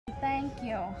Thank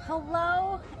you.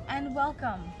 Hello and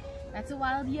welcome. That's a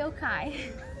wild yokai.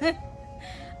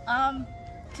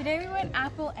 Today we went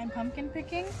apple and pumpkin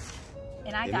picking,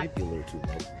 and I got might be a little too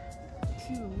low.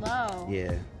 Too low.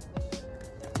 Yeah.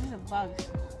 There's a bug.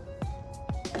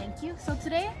 Thank you. So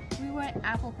today we went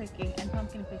apple picking and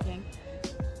pumpkin picking.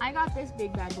 I got this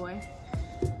big bad boy.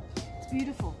 It's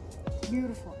beautiful. It's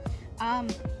beautiful.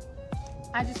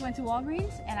 I just went to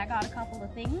Walgreens and I got a couple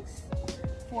of things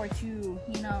to,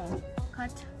 you know,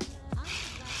 cut.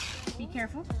 Be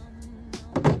careful.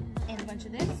 And a bunch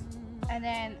of this. And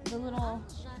then the little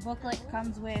booklet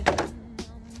comes with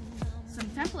some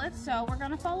templates, so we're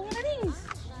gonna follow one of these.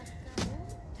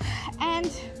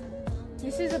 And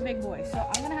this is a big boy, so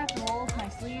I'm gonna have to roll up my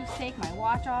sleeves, take my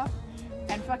watch off,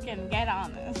 and fucking get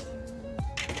on this.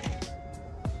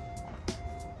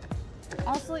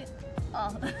 Also,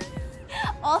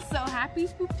 also happy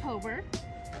Spooktober.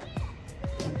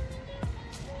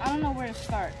 I don't know where to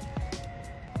start.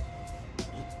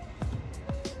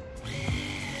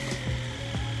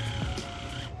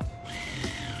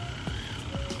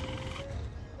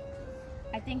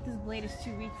 I think this blade is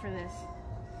too weak for this.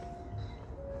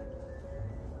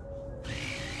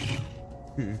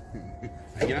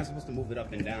 You're not supposed to move it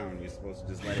up and down. You're supposed to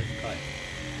just let it cut.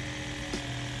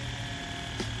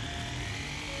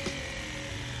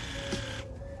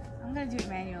 I'm gonna do it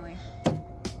manually.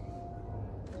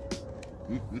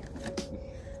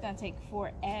 It's gonna take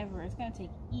forever. It's gonna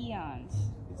take eons.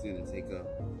 It's gonna take a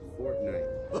fortnight.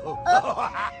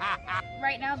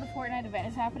 Right now the Fortnite event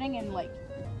is happening, and like,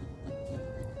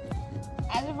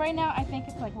 as of right now, I think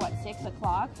it's like, what, 6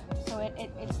 o'clock? So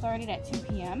it started at 2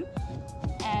 p.m.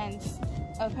 And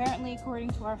apparently,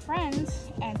 according to our friends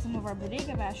and some of our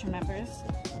Bodega Basher members,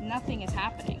 nothing is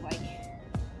happening. Like,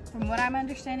 from what I'm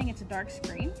understanding, it's a dark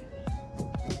screen.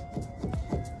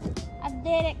 I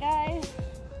did it, guys.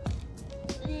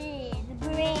 The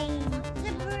brain.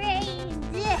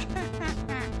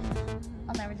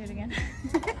 I'll never do it again.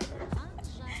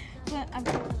 But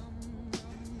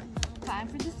time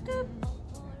for the scoop.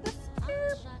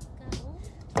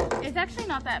 It's actually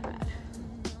not that bad.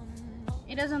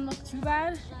 It doesn't look too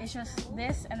bad. It's just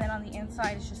this, and then on the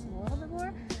inside it's just a little bit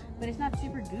more, but it's not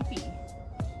super goopy.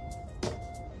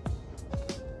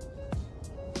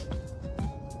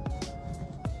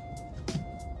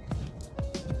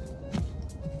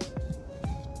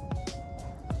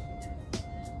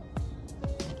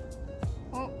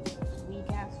 Oh,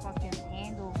 weak ass fucking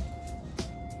handle.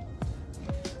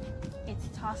 It's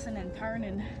tossing and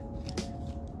turning.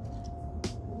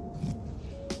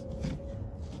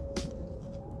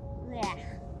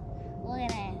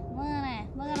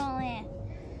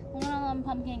 Look at all them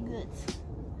pumpkin goods.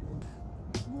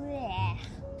 Blech.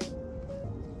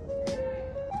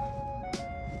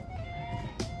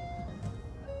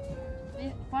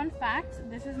 Fun fact,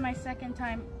 this is my second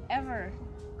time ever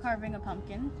carving a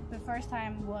pumpkin. The first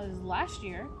time was last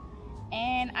year,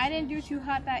 and I didn't do too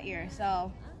hot that year,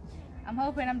 so I'm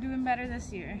hoping I'm doing better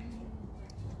this year.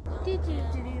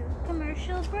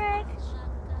 Commercial break.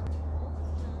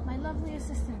 My lovely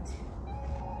assistant.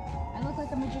 I look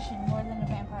like a magician more than a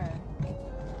vampire.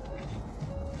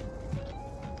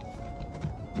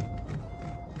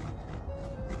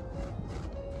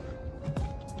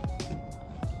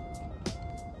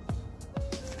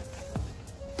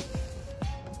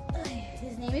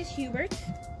 His name is Hubert.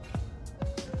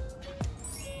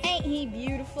 Ain't he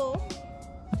beautiful?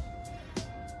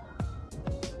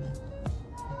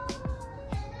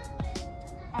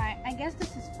 Alright, I guess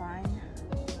this is fine.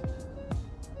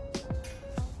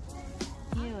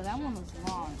 Ew, that one was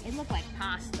long. It looked like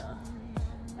pasta.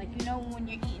 Like, you know when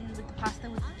you're eating with the pasta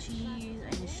with the cheese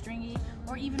and it's stringy,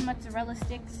 or even mozzarella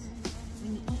sticks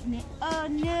when you're eating it. Oh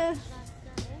no!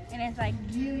 And it's like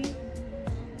gooey.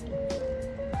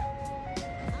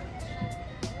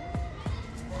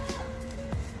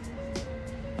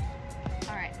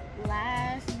 Alright,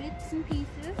 last bits and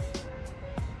pieces.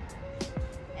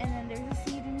 And then there's a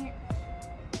seed in here.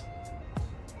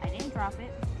 I didn't drop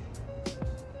it.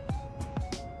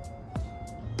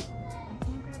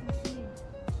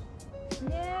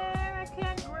 Yeah, I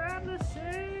can't grab the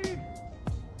seed.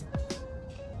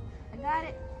 I got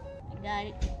it. I got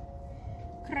it.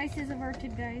 Crisis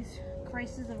averted, guys.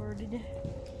 Crisis averted.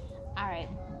 Alright.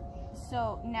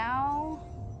 So now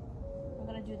I'm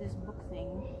gonna do this book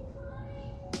thing.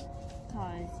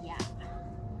 Cause yeah.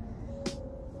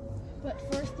 But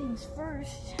first things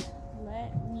first,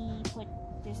 let me put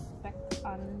this back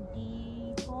on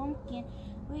the pumpkin.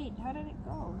 Wait, how did it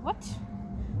go? What?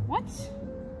 What?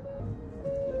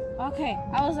 Okay,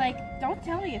 I was like, don't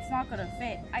tell me it's not gonna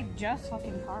fit. I just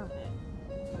fucking carved it.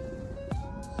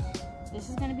 This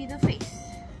is gonna be the face.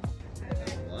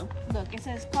 What? Look, it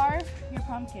says carve your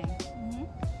pumpkin.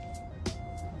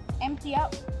 Empty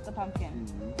out the pumpkin.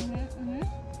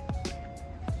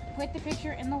 Put the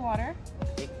picture in the water.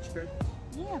 Picture?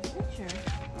 Yeah, the picture.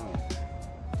 Oh.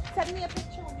 Send me a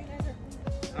picture when you guys are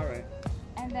finished. Alright.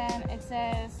 And then it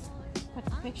says, put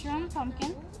the picture on the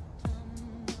pumpkin.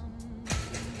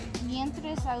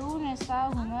 Mientras aún está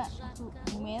húmeda,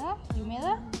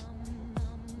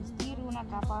 vestir una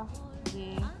capa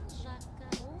de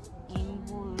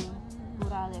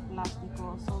envoltura de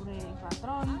plástico sobre el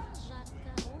patrón.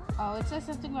 Oh, it says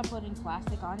something about putting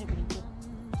plastic on it, but you put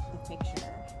the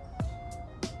picture.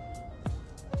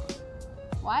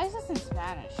 Why is this in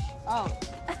Spanish? Oh,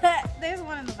 there's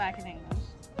one in the back in English.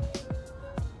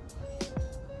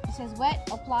 It says wet,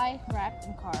 apply, wrap,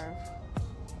 and carve.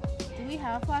 Do we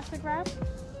have plastic wrap?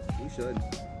 We should.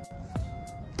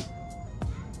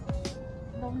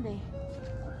 Donde?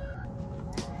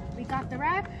 We got the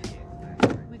wrap,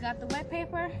 we got the wet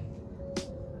paper,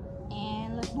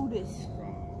 and let's do this.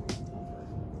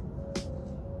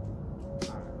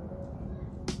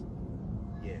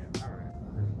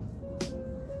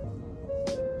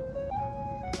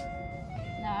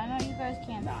 Now I know you guys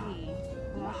can't see,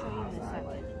 but I'll show you in a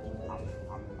second.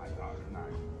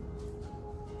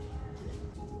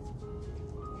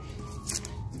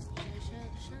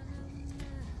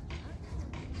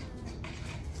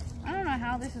 I don't know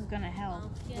how this is gonna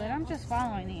help, but I'm just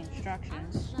following the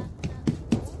instructions.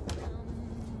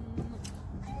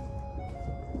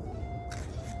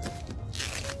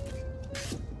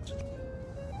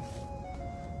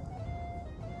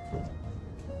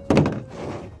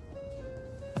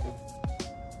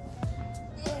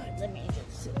 Let me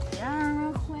just sit down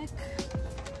real quick,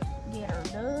 get her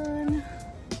done.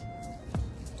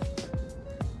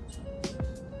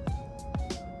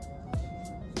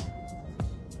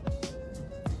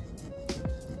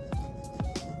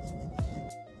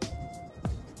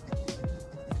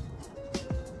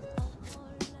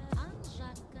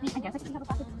 I guess I can have a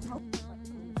plastic help.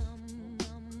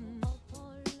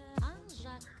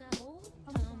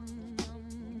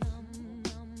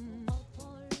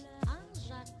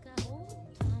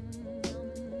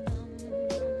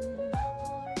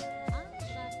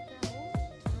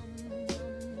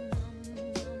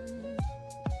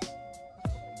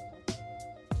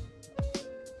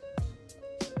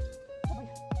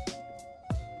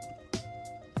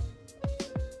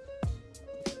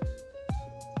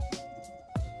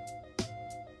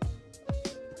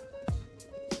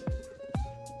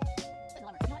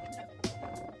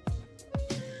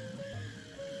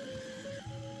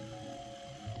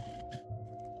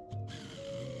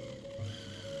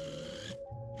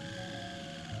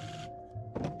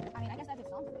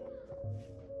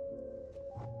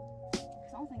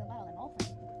 Something about an open.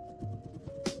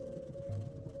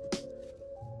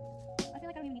 I feel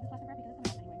like I don't even need this plastic wrap because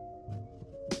it's coming off anyway.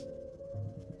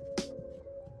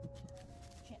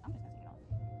 Shit, I'm just gonna take it off.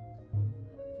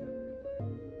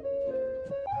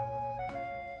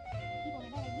 People, they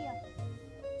bad idea.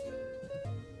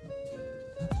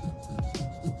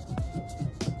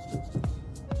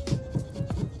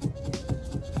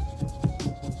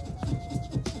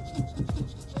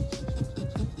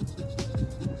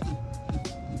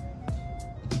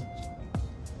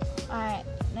 Alright,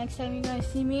 next time you guys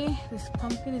see me, this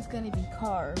pumpkin is gonna be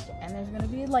carved and there's gonna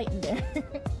be a light in there.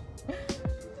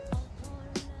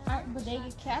 Alright,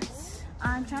 Bodega cats.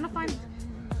 I'm trying to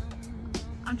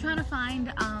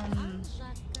find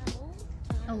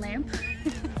a lamp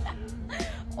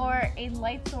or a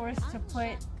light source to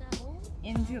put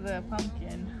into the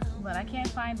pumpkin, but I can't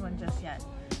find one just yet.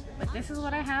 But this is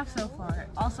what I have so far.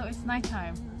 Also, it's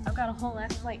nighttime. I've got a whole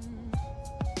ass light.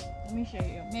 Let me show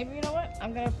you. Maybe you know what?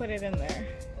 I'm gonna put it in there.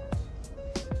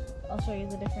 I'll show you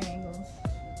the different angles.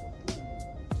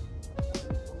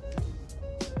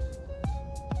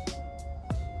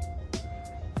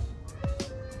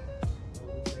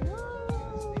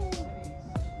 Woo!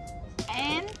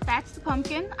 And that's the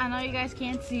pumpkin. I know you guys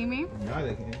can't see me. No,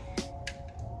 they can.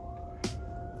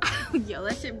 Yo,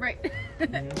 that shit bright.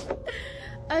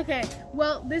 Okay,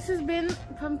 well, this has been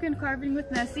pumpkin carving with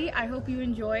Nessie. I hope you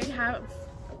enjoyed. Have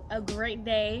a great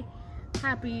day.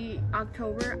 Happy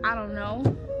October. I don't know.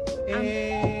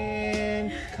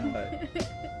 And cut.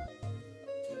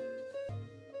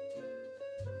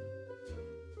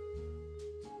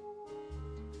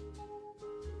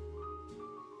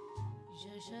 Je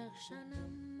cherche un amour.